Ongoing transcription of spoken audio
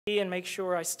and make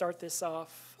sure I start this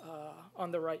off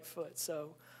on the right foot.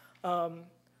 So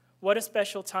what a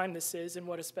special time this is, and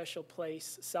what a special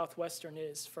place Southwestern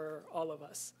is for all of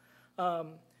us.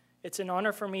 It's an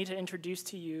honor for me to introduce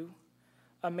to you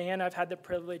a man I've had the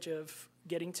privilege of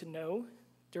getting to know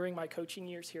during my coaching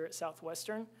years here at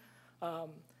Southwestern,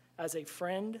 as a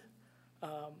friend,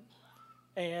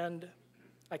 and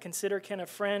I consider Ken a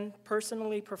friend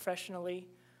personally, professionally,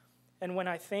 and when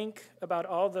I think about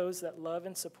all those that love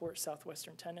and support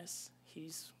Southwestern tennis,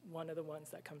 he's one of the ones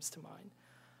that comes to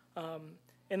mind.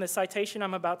 In the citation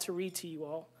I'm about to read to you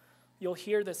all, you'll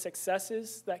hear the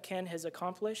successes that Ken has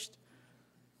accomplished,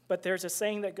 but there's a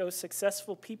saying that goes,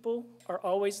 successful people are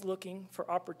always looking for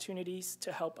opportunities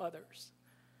to help others.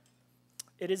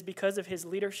 It is because of his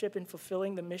leadership in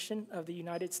fulfilling the mission of the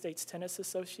United States Tennis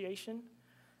Association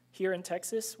here in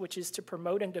Texas, which is to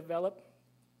promote and develop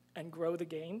and grow the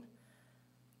game.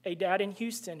 A dad in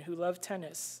Houston who loved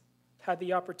tennis had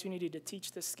the opportunity to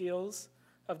teach the skills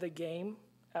of the game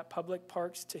at public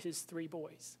parks to his 3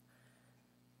 boys.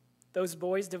 Those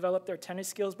boys developed their tennis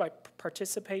skills by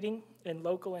participating in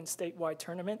local and statewide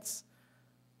tournaments.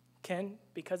 Ken,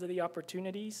 because of the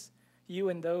opportunities you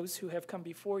and those who have come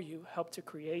before you helped to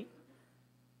create,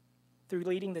 through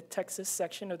leading the Texas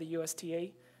section of the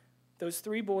USTA, those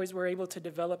 3 boys were able to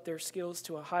develop their skills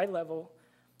to a high level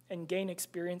and gain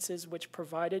experiences which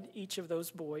provided each of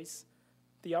those boys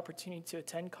the opportunity to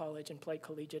attend college and play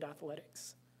collegiate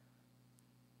athletics.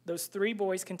 Those 3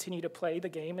 boys continue to play the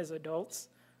game as adults,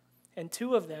 and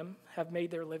 2 of them have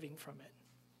made their living from it.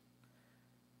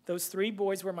 Those 3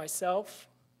 boys were myself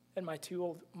and my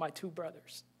two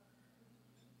brothers.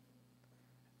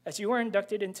 As you are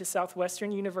inducted into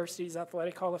Southwestern University's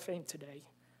Athletic Hall of Fame today,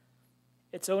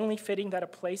 it's only fitting that a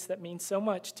place that means so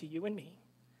much to you and me,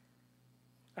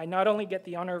 I not only get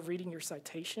the honor of reading your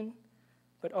citation,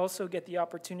 but also get the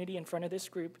opportunity in front of this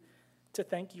group to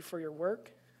thank you for your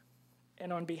work,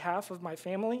 and on behalf of my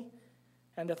family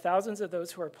and the thousands of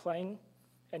those who are playing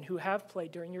and who have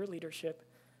played during your leadership,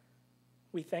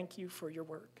 we thank you for your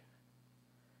work.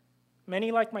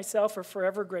 Many like myself are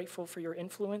forever grateful for your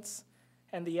influence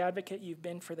and the advocate you've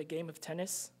been for the game of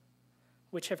tennis,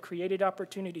 which have created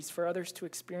opportunities for others to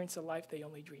experience a life they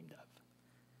only dreamed of.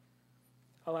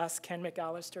 I'll ask Ken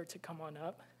McAllister to come on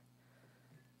up,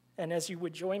 and as you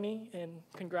would join me in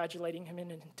congratulating him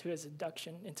into his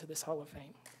induction into this Hall of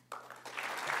Fame.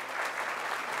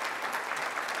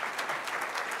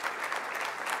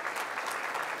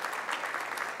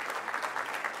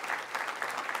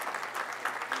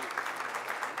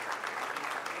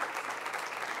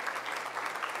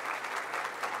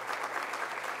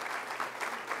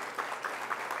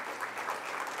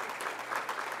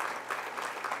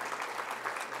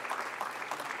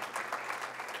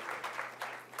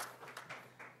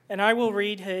 And I will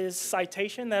read his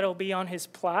citation that'll be on his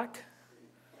plaque.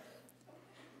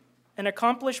 An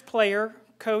accomplished player,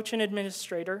 coach, and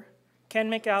administrator, Ken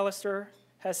McAllister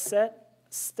has had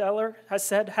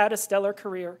a stellar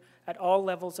career at all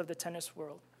levels of the tennis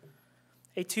world.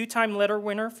 A 2-time letter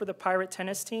winner for the Pirate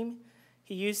tennis team,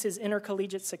 he used his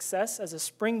intercollegiate success as a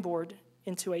springboard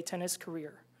into a tennis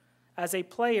career. As a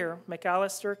player,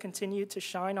 McAllister continued to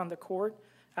shine on the court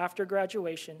after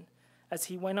graduation, as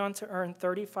he went on to earn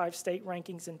 35 state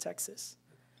rankings in Texas.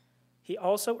 He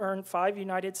also earned 5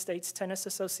 United States Tennis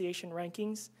Association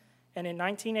rankings, and in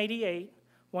 1988,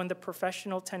 won the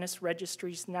Professional Tennis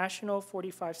Registry's National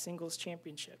 45 Singles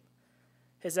Championship.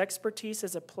 His expertise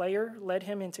as a player led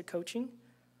him into coaching,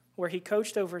 where he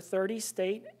coached over 30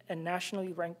 state and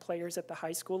nationally ranked players at the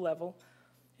high school level,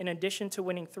 in addition to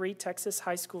winning 3 Texas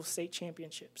high school state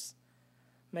championships.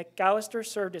 McAllister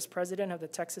served as president of the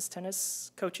Texas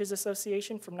Tennis Coaches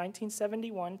Association from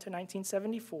 1971 to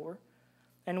 1974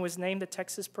 and was named the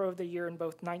Texas Pro of the Year in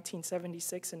both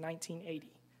 1976 and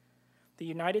 1980. The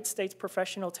United States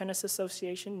Professional Tennis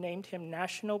Association named him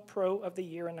National Pro of the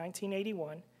Year in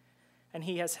 1981, and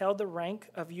he has held the rank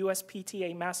of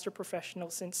USPTA Master Professional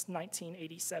since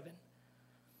 1987.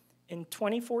 In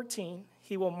 2014,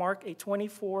 he will mark a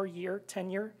 24-year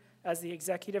tenure as the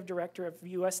Executive Director of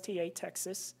USTA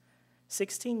Texas,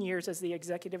 16 years as the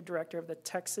Executive Director of the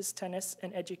Texas Tennis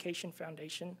and Education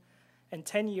Foundation, and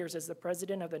 10 years as the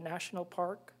President of the National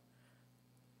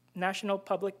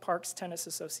Public Parks Tennis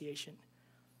Association.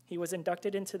 He was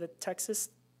inducted into the Texas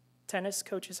Tennis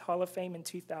Coaches Hall of Fame in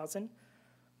 2000,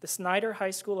 the Snyder High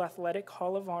School Athletic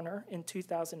Hall of Honor in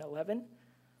 2011,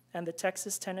 and the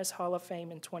Texas Tennis Hall of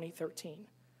Fame in 2013.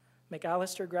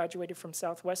 McAllister graduated from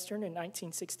Southwestern in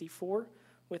 1964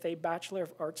 with a Bachelor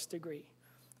of Arts degree.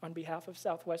 On behalf of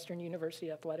Southwestern University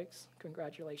Athletics,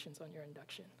 congratulations on your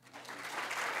induction.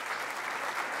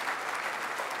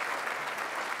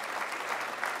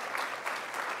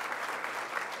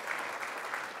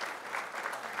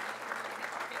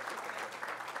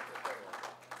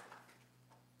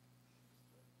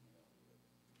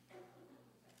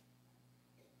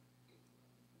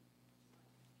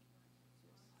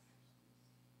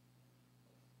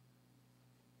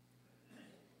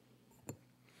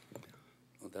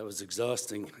 That was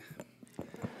exhausting.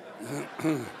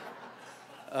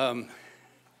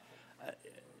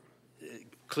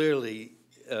 Clearly,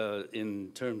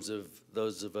 in terms of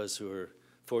those of us who are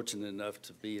fortunate enough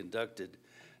to be inducted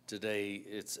today,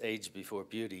 it's age before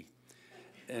beauty,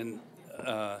 and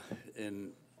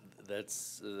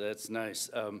that's nice.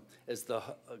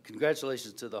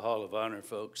 Congratulations to the Hall of Honor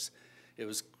folks. It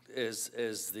was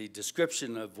as the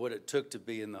description of what it took to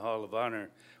be in the Hall of Honor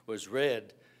was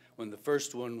read. When the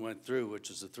first one went through, which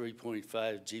was a 3.5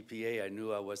 GPA, I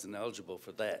knew I wasn't eligible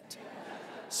for that.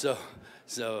 So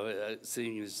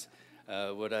seeing as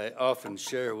what I often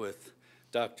share with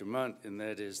Dr. Munt, and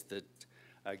that is that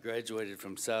I graduated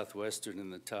from Southwestern in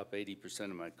the top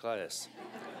 80% of my class.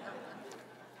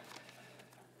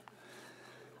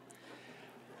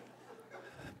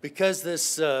 Because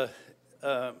the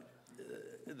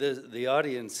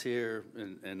audience here,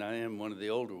 and I am one of the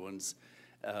older ones,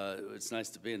 it's nice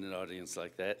to be in an audience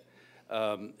like that.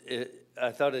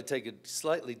 I thought I'd take a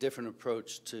slightly different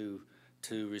approach to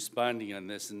responding on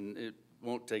this, and it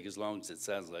won't take as long as it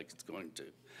sounds like it's going to.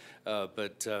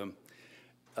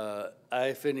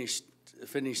 I finished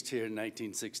here in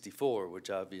 1964, which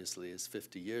obviously is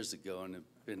 50 years ago, and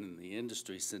have been in the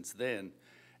industry since then.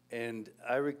 And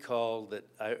I recall that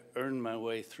I earned my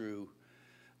way through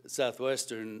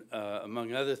Southwestern,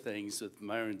 among other things, with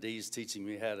Myron Dees teaching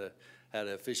me how to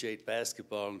officiate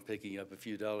basketball and picking up a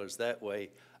few dollars that way.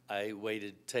 I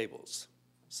waited tables.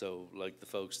 So like the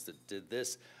folks that did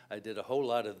this, I did a whole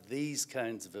lot of these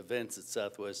kinds of events at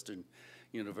Southwestern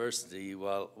University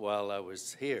while I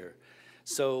was here.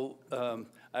 So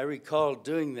I recall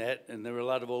doing that, and there were a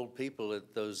lot of old people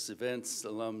at those events,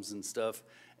 alums and stuff,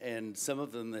 and some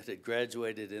of them that had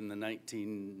graduated in the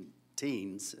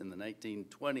 19-teens, in the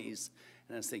 1920s,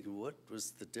 and I was thinking, what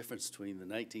was the difference between the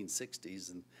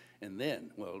 1960s and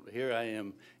then? Well, here I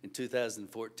am in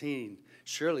 2014.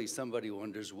 Surely somebody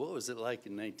wonders, what was it like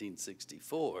in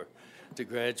 1964 to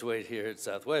graduate here at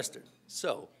Southwestern?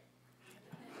 So,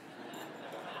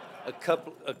 a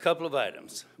couple of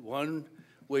items. One,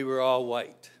 we were all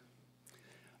white.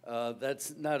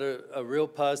 That's not a real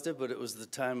positive, but it was the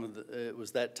time it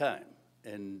was that time,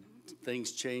 and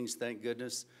things changed, thank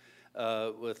goodness,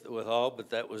 with all.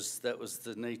 But that was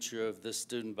the nature of this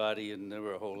student body, and there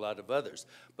were a whole lot of others.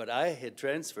 But I had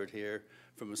transferred here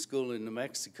from a school in New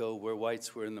Mexico where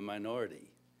whites were in the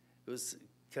minority. It was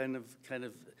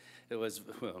it was,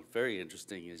 well, very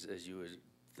interesting as you would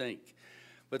think.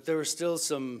 But there were still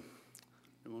some,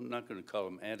 I'm not going to call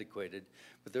them antiquated,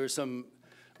 but there were some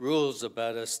rules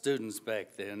about us students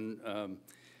back then.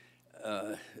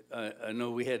 I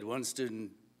know we had one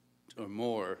student or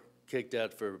more kicked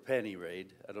out for a panty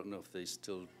raid. I don't know if they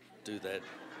still do that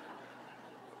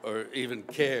or even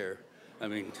care. I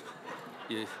mean,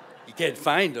 you can't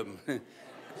find them.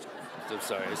 I'm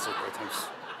sorry, I said that.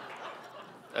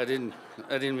 I didn't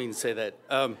mean to say that.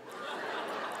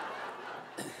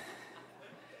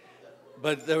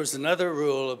 But there was another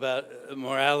rule about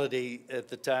morality at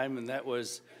the time, and that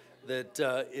was that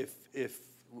if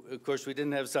of course we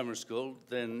didn't have summer school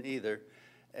then either,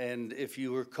 and if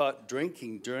you were caught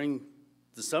drinking during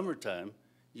the summertime,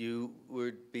 you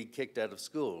would be kicked out of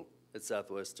school at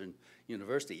Southwestern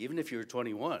University, even if you were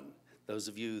 21. Those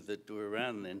of you that were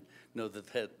around then know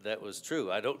that was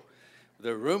true.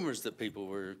 There are rumors that people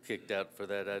were kicked out for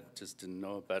that. I just didn't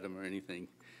know about them or anything.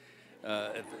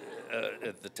 At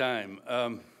the time.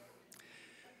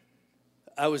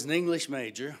 I was an English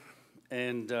major,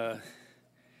 and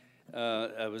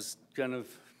I was kind of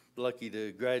lucky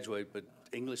to graduate, but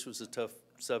English was a tough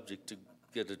subject to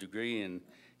get a degree in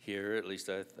here, at least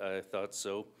I thought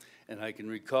so. And I can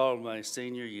recall my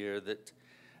senior year that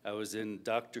I was in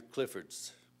Dr.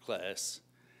 Clifford's class.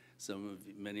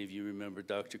 Many of you remember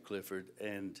Dr. Clifford,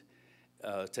 and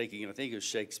taking, I think it was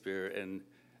Shakespeare, and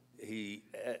he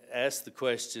asked the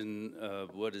question,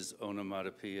 what is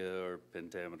onomatopoeia or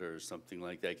pentameter or something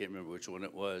like that, I can't remember which one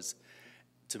it was,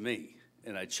 to me,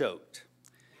 and I choked.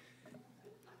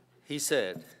 He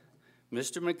said,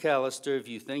 "Mr. McAllister, if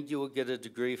you think you will get a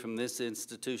degree from this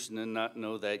institution and not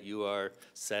know that, you are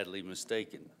sadly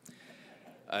mistaken."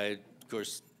 I, of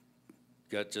course,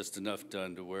 got just enough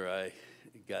done to where I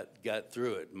got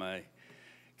through it. My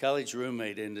college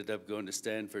roommate ended up going to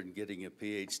Stanford and getting a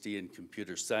PhD in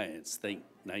computer science. Think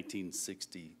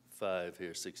 1965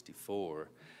 here, 64.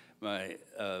 My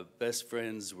best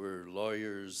friends were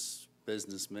lawyers,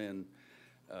 businessmen,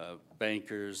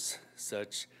 bankers,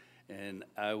 such, and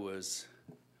I was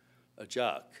a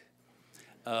jock.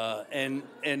 And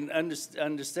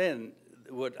understand,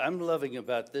 what I'm loving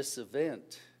about this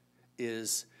event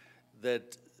is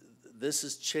that this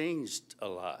has changed a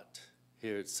lot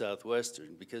here at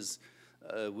Southwestern, because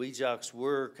we jocks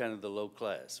were kind of the low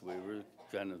class. We were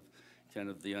kind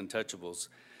of the untouchables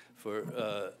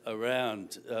for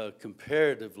around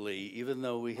comparatively, even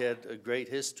though we had a great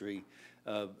history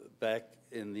back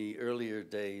in the earlier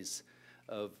days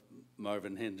of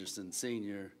Marvin Henderson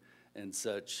Sr. and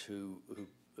such, who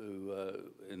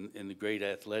in the great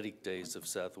athletic days of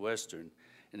Southwestern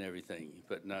and everything,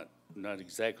 but not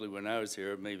exactly when I was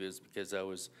here. Maybe it's because I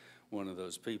was one of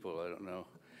those people, I don't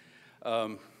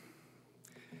know.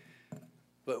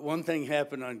 But one thing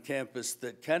happened on campus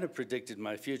that kind of predicted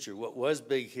my future. What was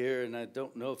big here, and I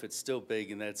don't know if it's still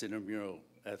big, and that's intramural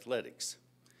athletics.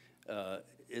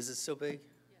 Is it still big?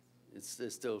 Yes.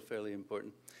 It's still fairly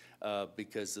important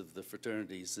because of the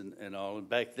fraternities and all. And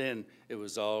back then, it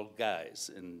was all guys,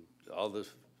 and all the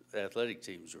athletic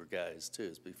teams were guys, too.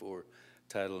 It's before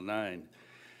Title IX.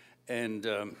 And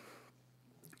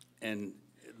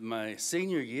my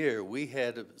senior year, we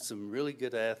had some really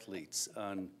good athletes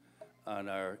on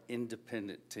our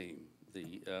independent team,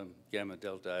 the Gamma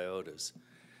Delta Iotas.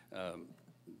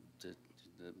 Did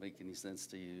that make any sense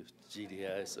to you,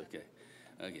 GDIs? Okay.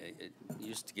 Okay, it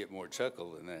used to get more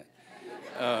chuckle than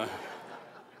that.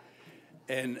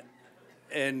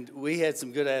 And we had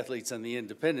some good athletes on the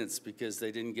independents because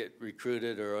they didn't get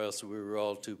recruited, or else we were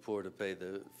all too poor to pay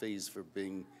the fees for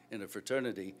being in a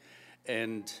fraternity.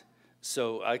 And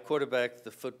so I quarterbacked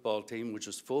the football team, which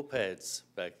was full pads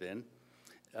back then.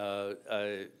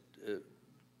 I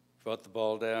brought the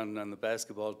ball down on the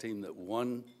basketball team that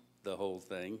won the whole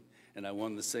thing, and I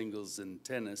won the singles in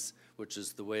tennis, which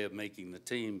is the way of making the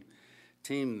team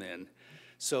then.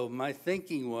 So my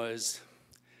thinking was,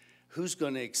 who's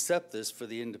going to accept this for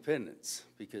the independents?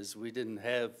 Because we didn't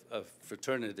have a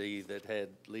fraternity that had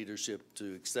leadership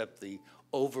to accept the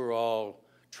overall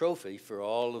trophy for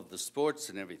all of the sports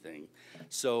and everything.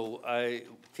 So I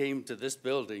came to this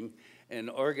building and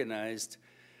organized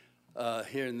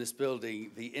here in this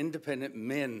building the Independent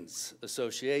Men's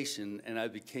Association, and I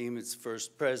became its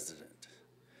first president.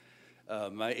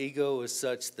 My ego was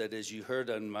such that, as you heard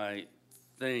on my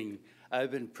thing, I've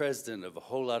been president of a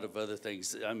whole lot of other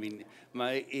things. I mean,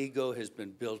 my ego has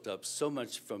been built up so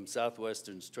much from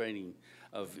Southwestern's training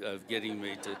of getting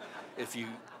me to, if you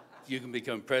can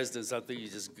become president of something, you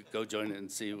just go join it and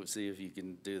see if you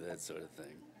can do that sort of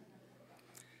thing.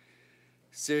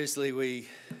 Seriously, we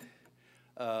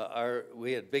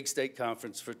had big state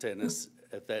conference for tennis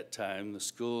at that time. The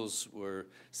schools were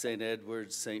St.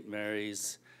 Edward's, St.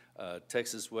 Mary's,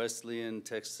 Texas Wesleyan,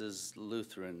 Texas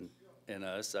Lutheran, and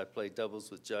us. I played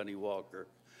doubles with Johnny Walker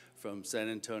from San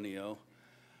Antonio,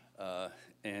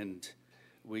 and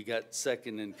we got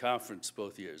second in conference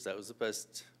both years. That was the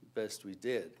best we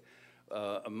did.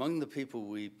 Among the people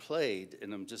we played,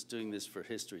 and I'm just doing this for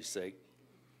history's sake,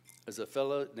 is a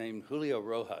fellow named Julio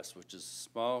Rojas, which is a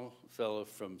small fellow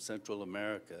from Central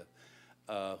America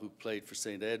who played for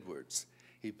St. Edward's.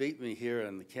 He beat me here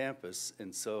on the campus,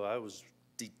 and so I was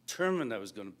determined I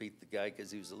was going to beat the guy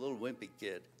because he was a little wimpy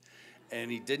kid. And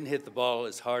he didn't hit the ball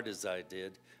as hard as I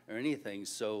did or anything,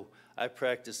 so I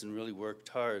practiced and really worked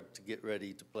hard to get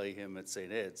ready to play him at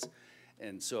St. Ed's.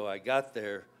 And so I got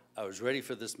there, I was ready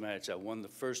for this match. I won the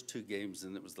first 2 games,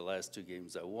 and it was the last 2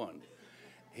 games I won.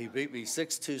 He beat me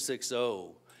 6-2,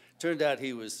 6-0. Turned out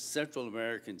he was Central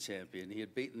American champion. He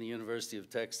had beaten the University of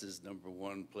Texas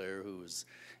 #1 player who was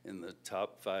in the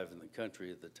top 5 in the country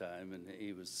at the time, and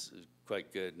he was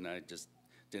quite good, and I just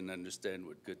didn't understand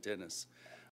what good tennis